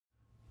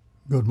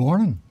Good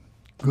morning.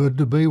 Good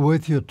to be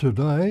with you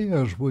today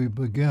as we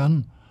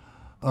begin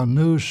a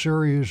new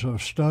series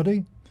of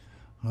study.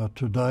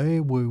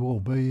 Today we will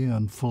be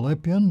in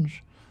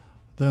Philippians,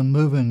 then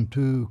moving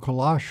to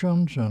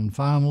Colossians, and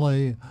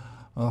finally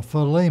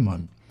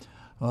Philemon.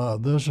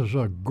 This is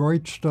a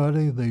great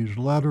study, these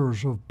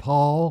letters of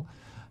Paul,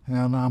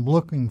 and I'm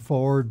looking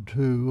forward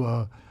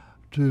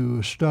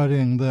to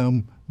studying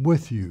them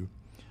with you.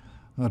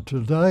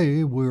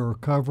 Today we are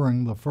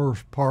covering the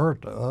first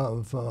part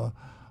of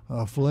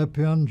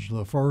Philippians,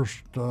 the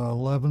first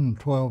 11,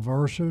 12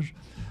 verses.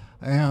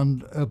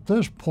 And at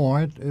this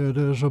point, it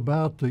is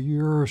about the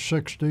year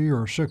 60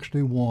 or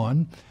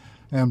 61,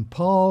 and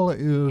Paul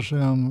is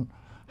in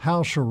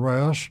house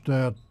arrest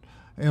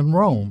in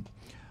Rome.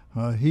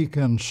 He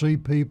can see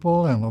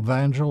people and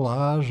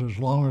evangelize as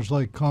long as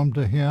they come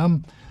to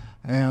him,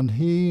 and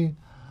he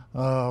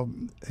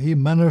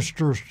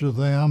ministers to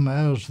them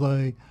as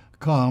they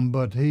come,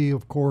 but he,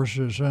 of course,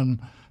 is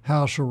in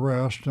house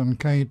arrest and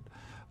can't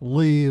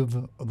leave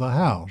the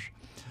house.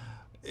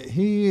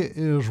 He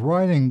is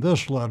writing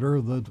this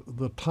letter.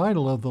 The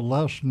title of the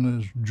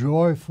lesson is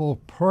Joyful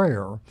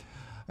Prayer,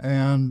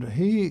 and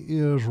he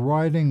is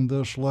writing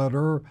this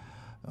letter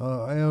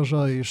as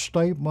a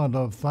statement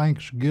of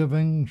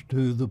thanksgiving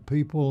to the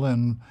people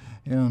in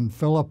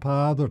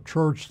Philippi, the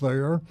church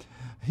there.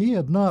 He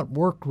had not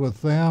worked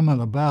with them in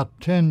about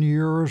 10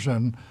 years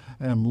and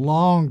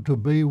longed to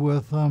be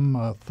with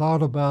them,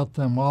 thought about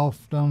them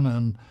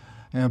often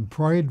and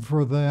prayed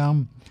for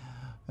them.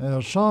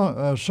 As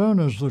soon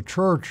as the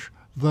church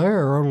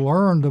there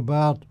learned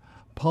about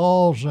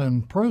Paul's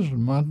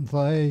imprisonment,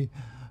 they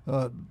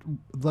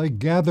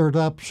gathered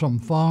up some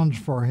funds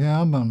for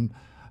him, and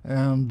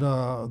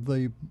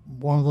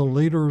one of the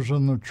leaders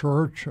in the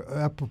church,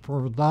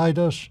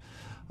 Epaphroditus,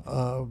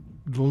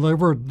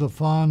 delivered the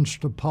funds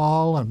to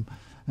Paul,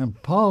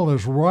 and Paul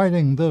is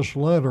writing this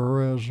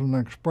letter as an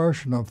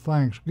expression of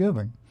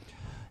thanksgiving.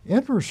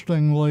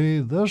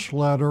 Interestingly, this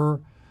letter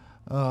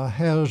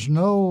has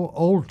no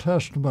Old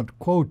Testament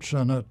quotes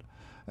in it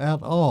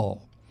at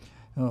all.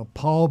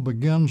 Paul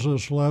begins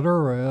this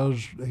letter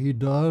as he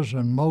does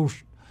in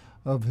most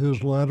of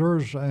his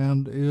letters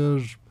and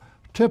is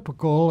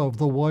typical of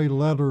the way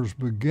letters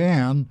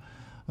began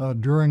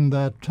during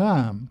that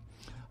time.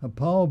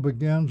 Paul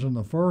begins in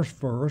the first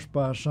verse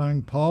by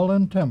saying, Paul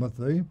and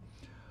Timothy,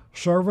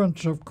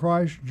 servants of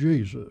Christ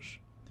Jesus,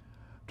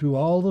 to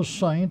all the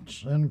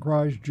saints in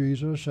Christ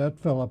Jesus at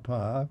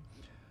Philippi,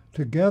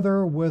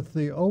 together with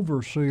the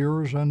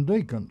overseers and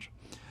deacons.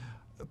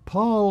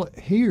 Paul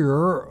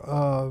here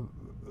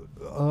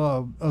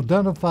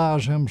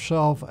identifies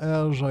himself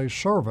as a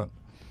servant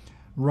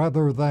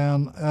rather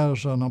than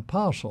as an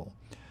apostle.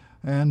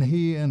 And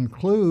he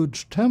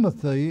includes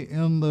Timothy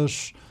in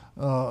this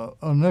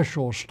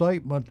initial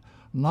statement,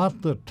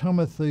 not that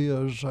Timothy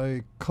is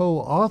a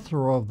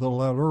co-author of the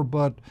letter,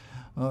 but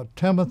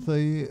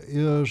Timothy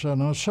is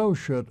an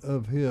associate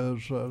of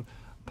his.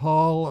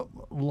 Paul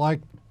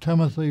liked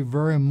Timothy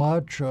very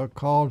much,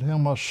 called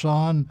him a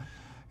son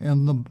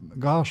in the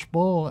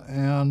gospel,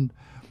 and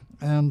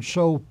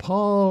so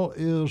Paul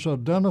is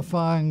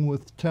identifying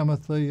with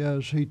Timothy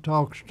as he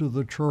talks to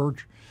the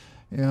church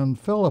in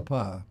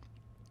Philippi,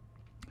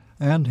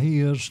 and he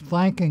is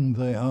thanking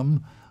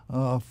them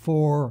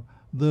for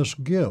this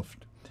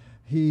gift.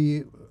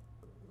 He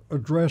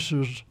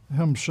addresses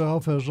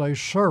himself as a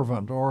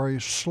servant or a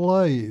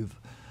slave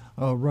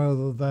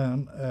rather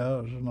than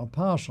as an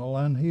apostle,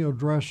 and he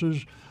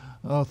addresses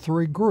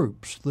three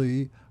groups: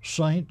 the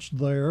saints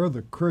there,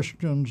 the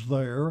Christians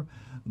there,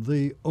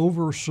 the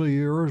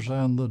overseers,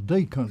 and the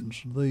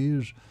deacons.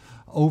 These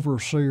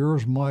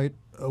overseers might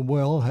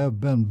well have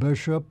been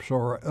bishops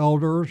or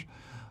elders.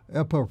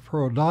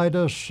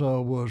 Epaphroditus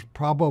was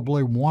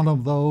probably one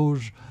of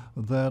those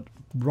that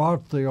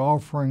brought the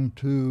offering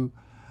to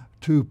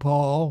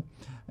Paul.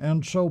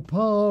 And so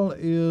Paul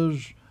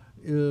is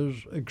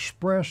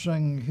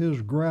expressing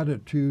his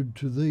gratitude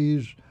to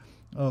these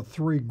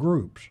three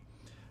groups.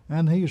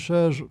 And he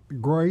says,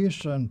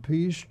 grace and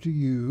peace to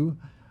you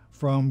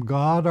from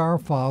God our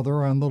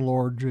Father and the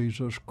Lord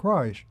Jesus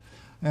Christ.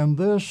 And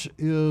this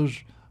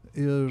is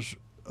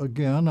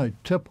again, a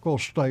typical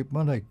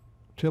statement, a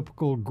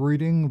typical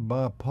greeting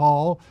by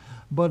Paul,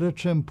 but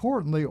it's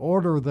important the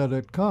order that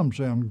it comes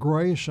in,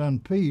 grace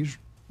and peace,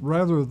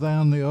 rather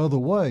than the other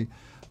way,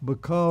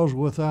 because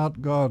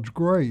without God's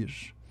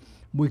grace,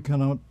 we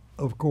cannot,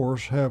 of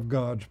course, have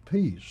God's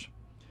peace.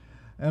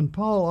 And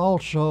Paul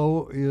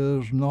also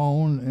is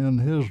known in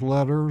his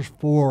letters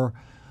for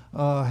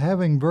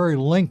having very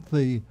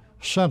lengthy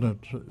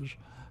sentences,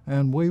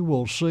 and we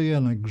will see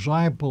an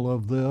example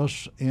of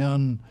this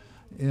in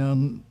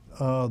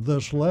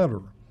this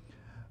letter.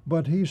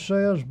 But he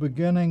says,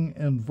 beginning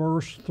in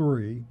verse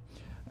 3,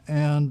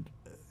 and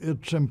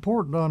it's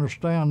important to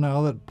understand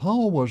now that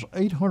Paul was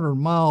 800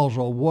 miles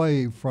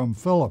away from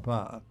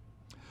Philippi,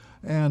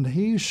 and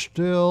he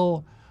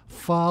still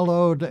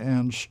followed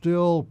and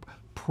still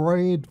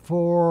prayed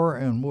for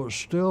and was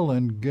still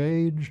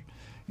engaged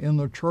in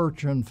the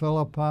church in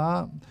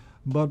Philippi.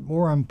 But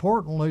more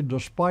importantly,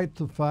 despite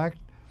the fact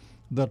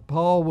that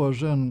Paul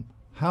was in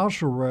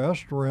house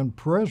arrest or in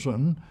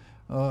prison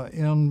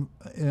in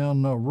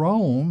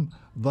Rome,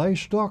 they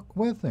stuck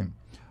with him.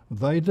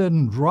 They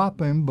didn't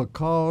drop him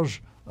because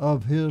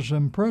of his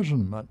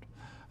imprisonment.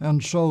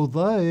 And so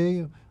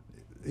they,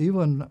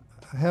 even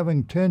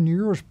having 10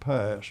 years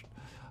passed,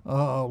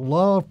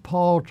 loved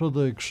Paul to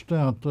the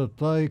extent that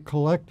they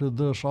collected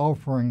this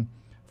offering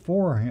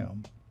for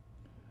him.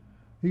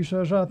 He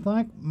says, I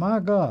thank my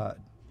God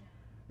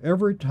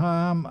every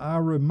time I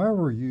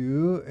remember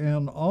you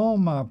in all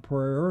my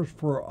prayers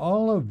for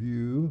all of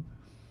you.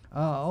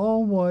 I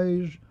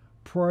always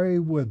pray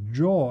with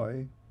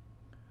joy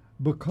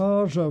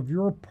because of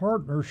your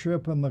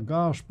partnership in the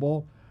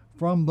gospel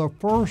from the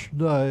first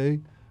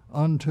day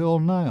until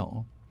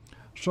now.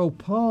 So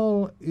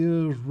Paul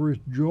is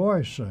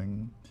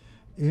rejoicing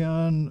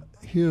in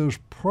his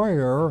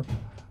prayer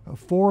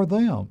for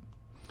them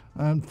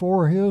and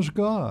for his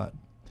God.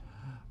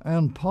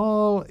 And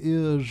Paul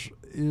is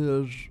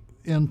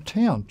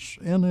intense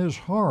in his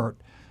heart.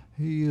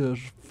 He is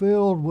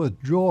filled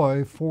with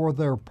joy for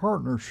their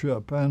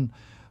partnership, and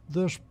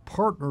this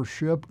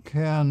partnership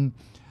can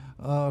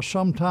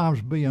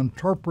sometimes be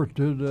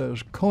interpreted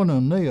as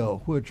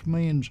koinonia, which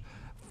means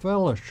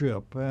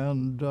fellowship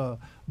and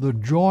the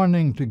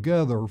joining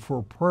together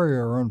for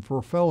prayer and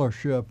for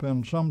fellowship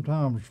and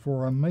sometimes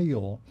for a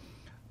meal.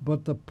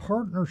 But the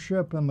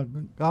partnership in the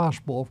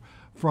gospel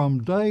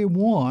from day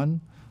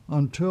one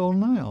until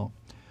now.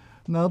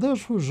 Now,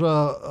 this was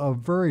a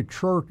very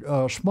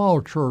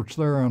small church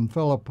there in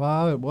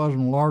Philippi. It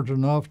wasn't large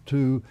enough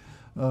to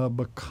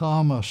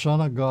become a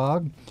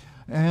synagogue.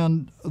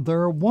 And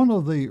one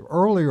of the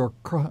earlier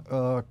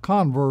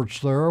converts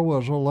there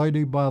was a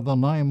lady by the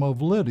name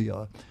of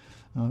Lydia.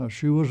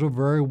 She was a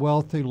very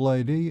wealthy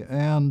lady,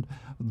 and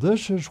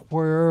this is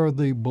where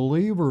the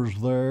believers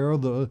there,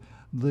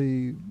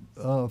 the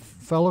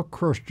fellow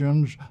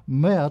Christians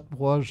met,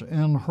 was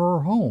in her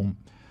home.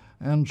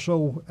 And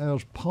so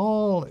as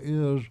Paul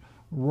is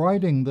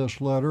writing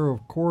this letter,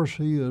 of course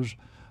he is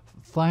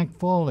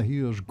thankful, he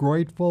is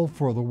grateful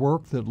for the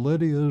work that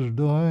Lydia is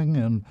doing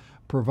and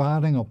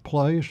providing a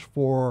place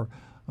for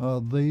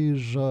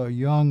these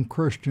young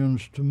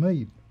Christians to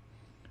meet.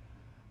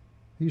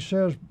 He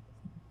says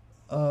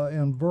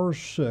in verse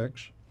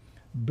 6,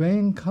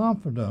 being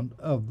confident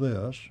of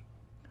this,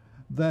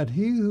 that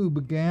he who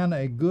began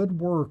a good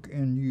work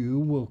in you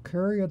will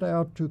carry it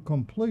out to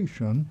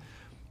completion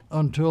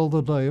until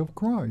the day of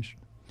Christ.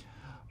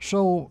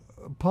 So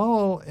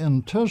Paul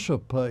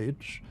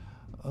anticipates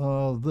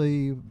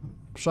the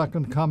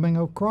second coming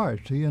of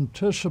Christ. He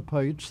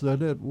anticipates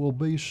that it will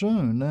be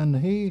soon, and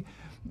he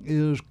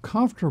is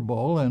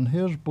comfortable in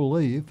his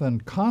belief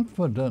and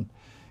confident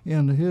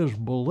in his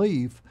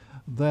belief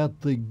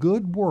that the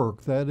good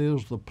work, that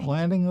is the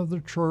planting of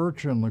the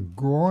church and the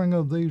growing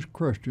of these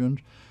Christians,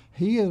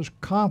 he is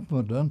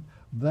confident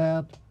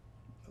that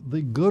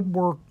the good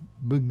work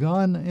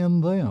begun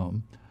in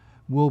them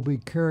will be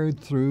carried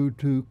through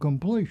to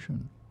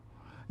completion.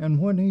 And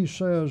when he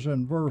says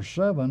in verse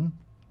 7,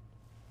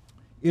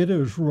 it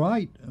is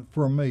right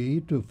for me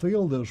to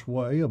feel this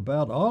way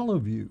about all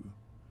of you,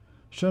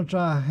 since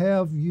I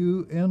have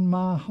you in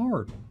my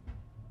heart.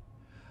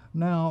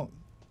 Now,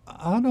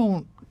 I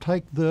don't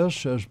take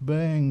this as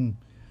being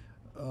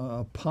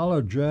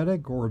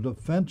apologetic or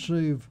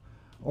defensive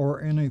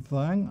or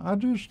anything. I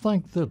just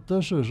think that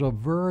this is a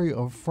very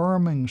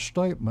affirming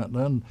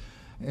statement.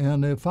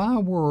 And if I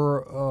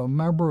were a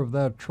member of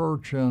that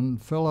church in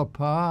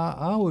Philippi,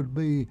 I would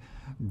be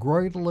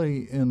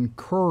greatly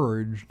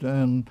encouraged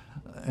and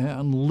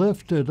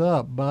lifted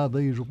up by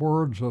these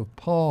words of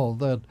Paul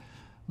that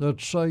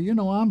say,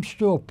 I'm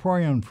still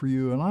praying for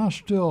you, and I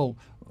still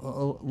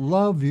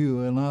love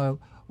you, and I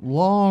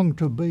long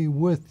to be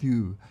with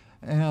you,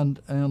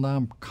 and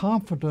I'm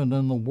confident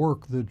in the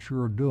work that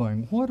you're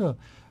doing. What a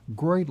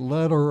great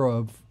letter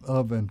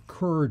of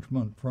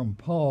encouragement from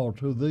Paul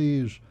to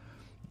these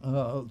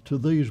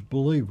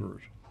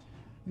believers.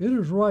 It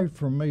is right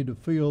for me to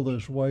feel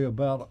this way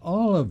about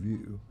all of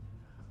you,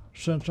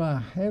 since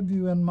I have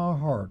you in my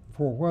heart.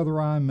 For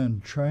whether I'm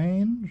in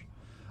chains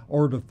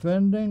or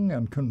defending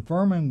and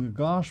confirming the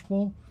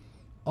gospel,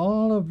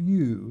 all of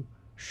you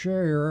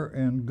share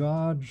in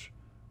God's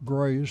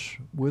grace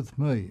with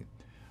me.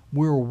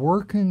 We're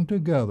working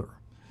together.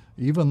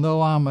 Even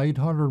though I'm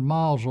 800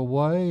 miles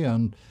away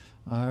and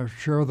I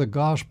share the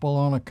gospel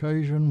on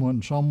occasion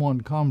when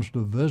someone comes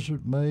to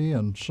visit me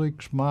and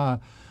seeks my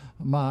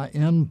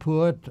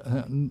input,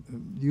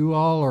 and you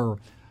all are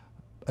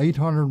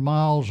 800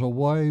 miles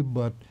away,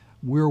 but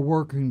we're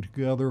working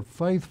together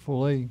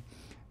faithfully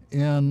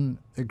in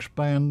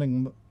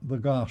expanding the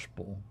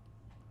gospel.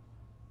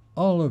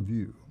 All of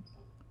you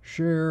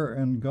share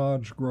in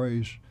God's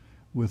grace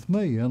with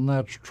me, and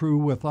that's true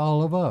with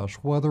all of us,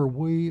 whether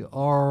we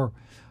are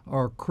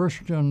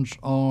Christians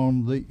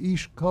on the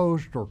East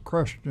Coast or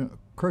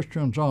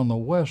Christians on the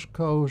West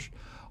Coast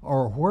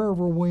or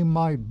wherever we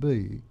might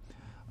be.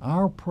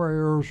 Our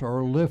prayers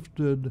are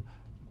lifted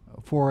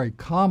for a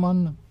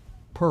common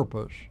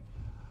purpose,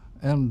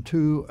 and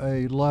to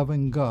a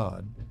loving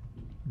God,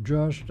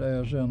 just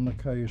as in the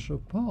case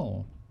of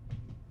Paul.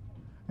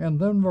 And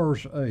then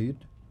verse 8,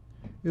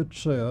 it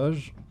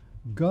says,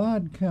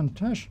 God can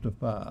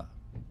testify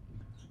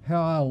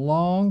how I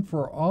long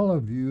for all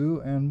of you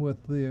and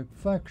with the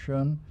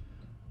affection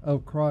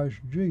of Christ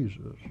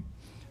Jesus.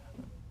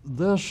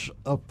 This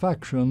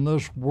affection,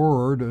 this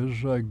word,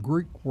 is a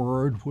Greek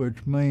word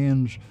which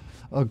means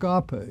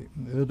agape.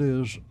 It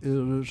is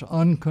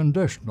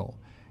unconditional.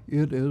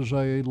 It is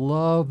a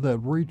love that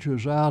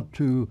reaches out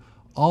to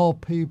all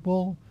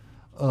people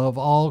of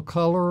all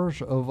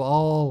colors, of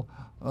all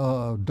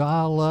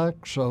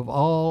dialects, of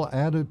all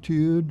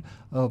attitude,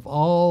 of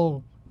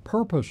all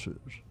purposes.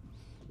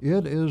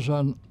 It is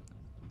an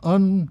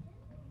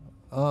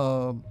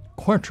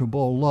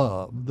unquenchable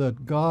love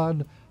that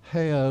God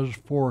has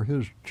for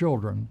his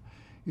children.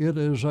 It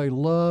is a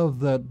love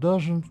that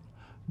doesn't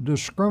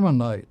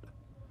discriminate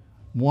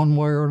one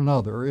way or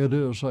another. It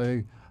is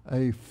a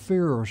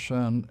fierce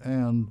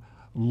and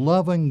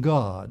loving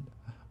God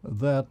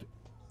that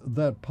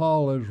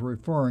Paul is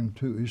referring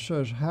to. He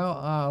says, how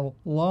I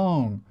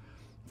long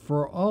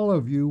for all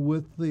of you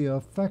with the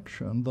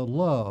affection, the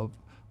love,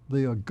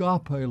 the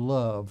agape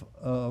love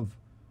of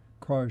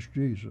Christ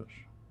Jesus.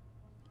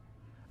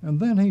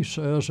 And then he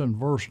says in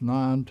verse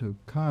 9, to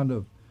kind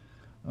of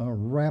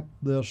wrap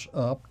this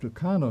up, to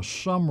kind of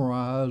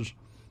summarize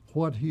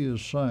what he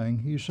is saying,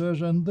 he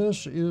says, and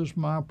this is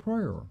my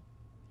prayer.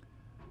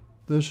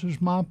 This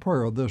is my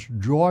prayer, this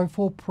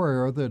joyful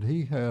prayer that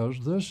he has.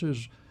 This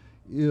is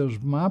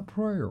my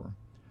prayer,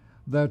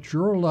 that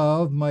your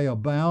love may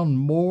abound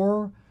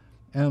more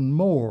and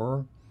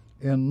more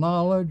in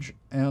knowledge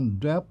and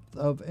depth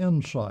of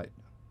insight.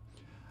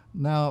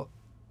 Now,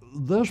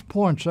 this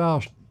points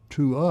out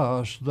to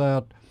us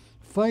that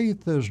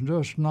faith is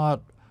just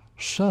not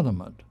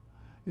sentiment.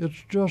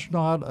 It's just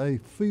not a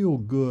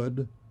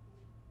feel-good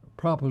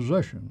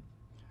proposition.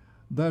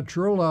 That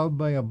your love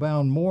may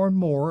abound more and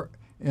more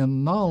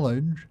in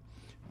knowledge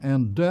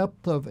and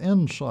depth of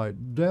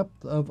insight,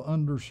 depth of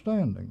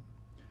understanding.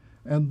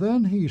 And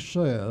then he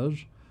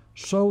says,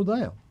 so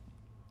that,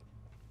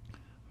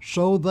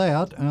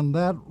 and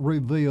that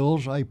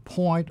reveals a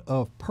point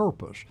of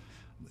purpose.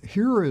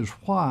 Here is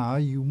why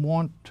you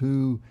want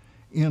to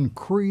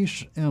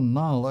increase in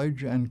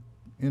knowledge and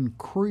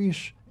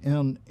increase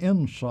in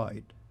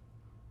insight,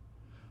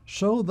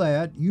 so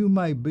that you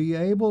may be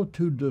able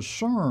to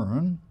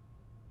discern,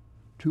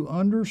 to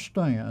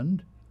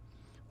understand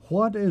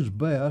what is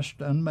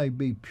best, and may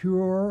be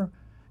pure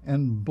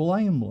and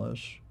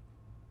blameless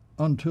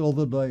until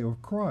the day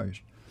of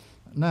Christ.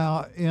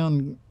 Now,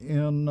 in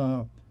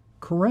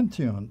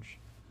Corinthians,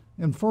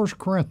 in 1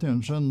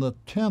 Corinthians, in the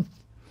 10th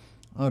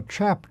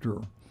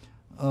chapter,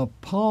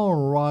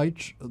 Paul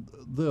writes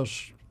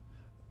this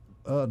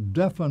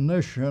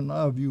definition,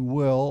 of you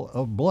will,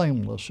 of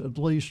blameless, at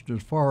least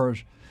as far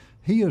as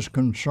he is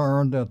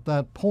concerned at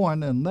that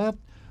point, and that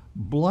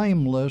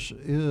blameless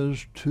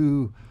is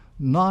to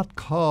not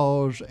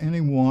cause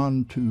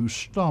anyone to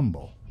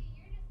stumble,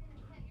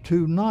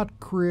 to not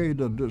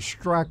create a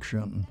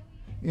distraction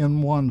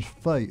in one's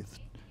faith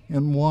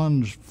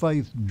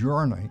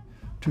journey,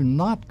 to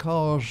not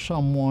cause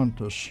someone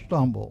to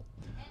stumble,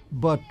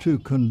 but to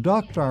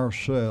conduct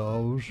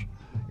ourselves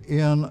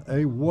in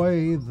a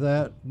way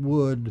that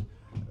would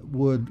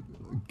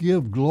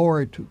give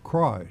glory to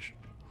Christ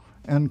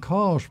and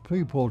cause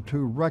people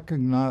to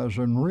recognize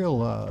and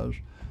realize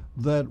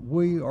that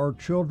we are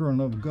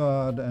children of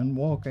God and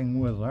walking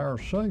with our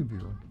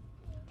Savior,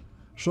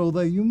 so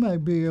that you may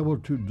be able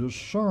to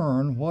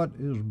discern what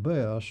is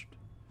best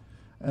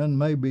and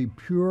may be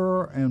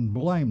pure and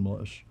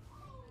blameless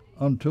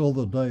until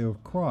the day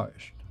of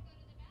Christ,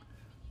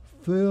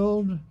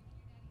 filled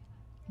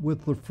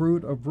with the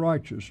fruit of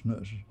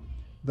righteousness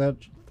that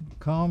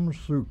comes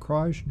through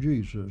Christ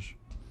Jesus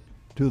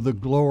to the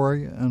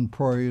glory and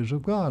praise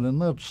of God.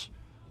 And that's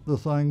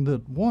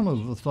one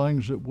of the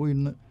things that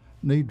we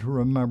need to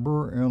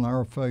remember in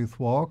our faith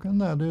walk, and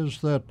that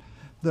is that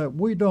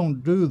we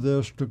don't do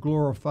this to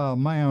glorify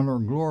man or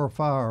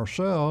glorify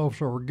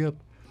ourselves or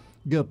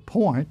get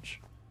points.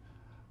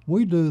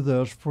 We do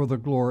this for the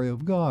glory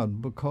of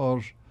God,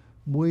 because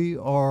we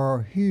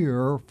are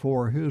here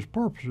for his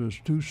purposes,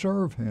 to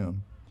serve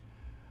him.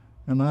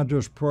 And I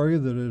just pray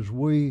that as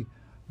we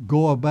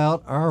go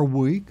about our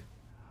week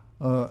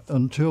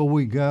until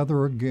we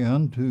gather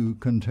again to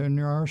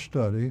continue our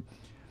study,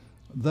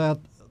 that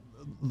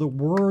the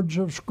words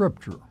of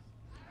Scripture,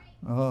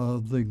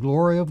 the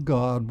glory of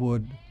God,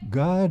 would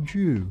guide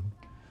you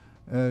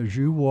as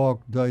you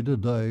walk day to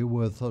day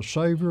with a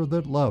Savior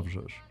that loves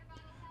us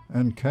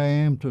and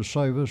came to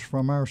save us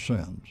from our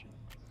sins.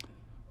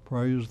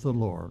 Praise the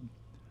Lord.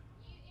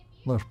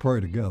 Let's pray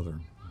together.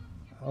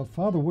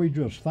 Father, we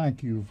just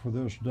thank you for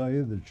this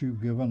day that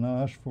you've given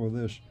us, for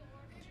this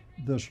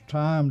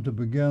time to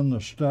begin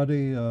the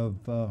study of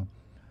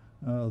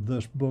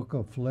this book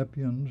of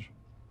Philippians.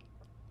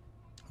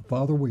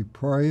 Father, we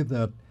pray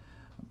that,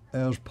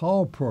 as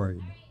Paul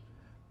prayed,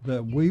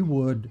 that we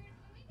would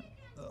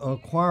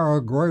acquire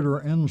a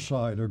greater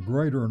insight, a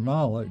greater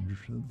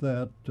knowledge,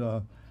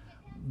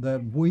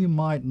 that we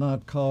might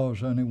not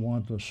cause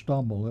anyone to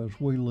stumble as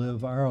we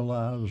live our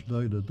lives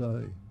day to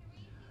day.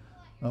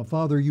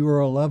 Father, you are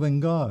a loving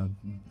God,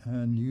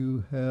 and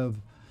you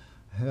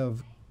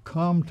have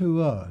come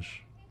to us,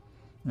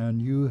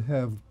 and you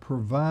have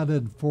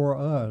provided for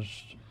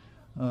us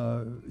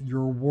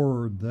your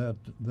word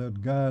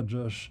that guides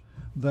us,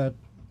 that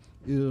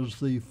is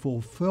the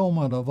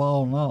fulfillment of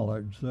all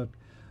knowledge,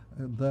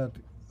 that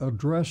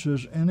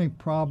addresses any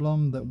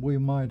problem that we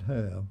might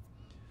have.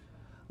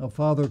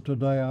 Father,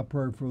 today I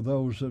pray for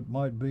those that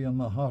might be in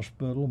the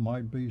hospital,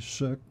 might be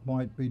sick,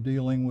 might be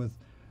dealing with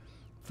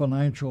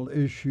financial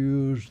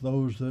issues,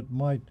 those that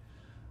might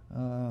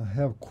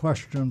have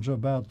questions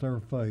about their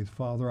faith.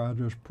 Father, I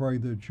just pray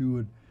that you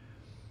would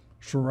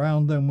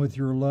surround them with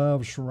your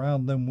love,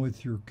 surround them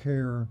with your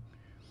care.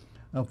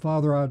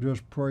 Father, I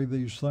just pray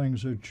these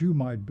things that you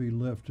might be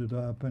lifted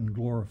up and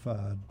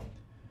glorified.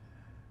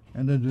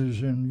 And it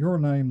is in your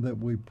name that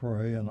we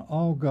pray, and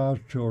all God's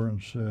children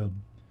said,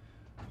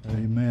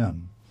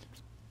 Amen.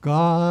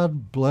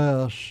 God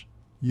bless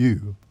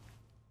you.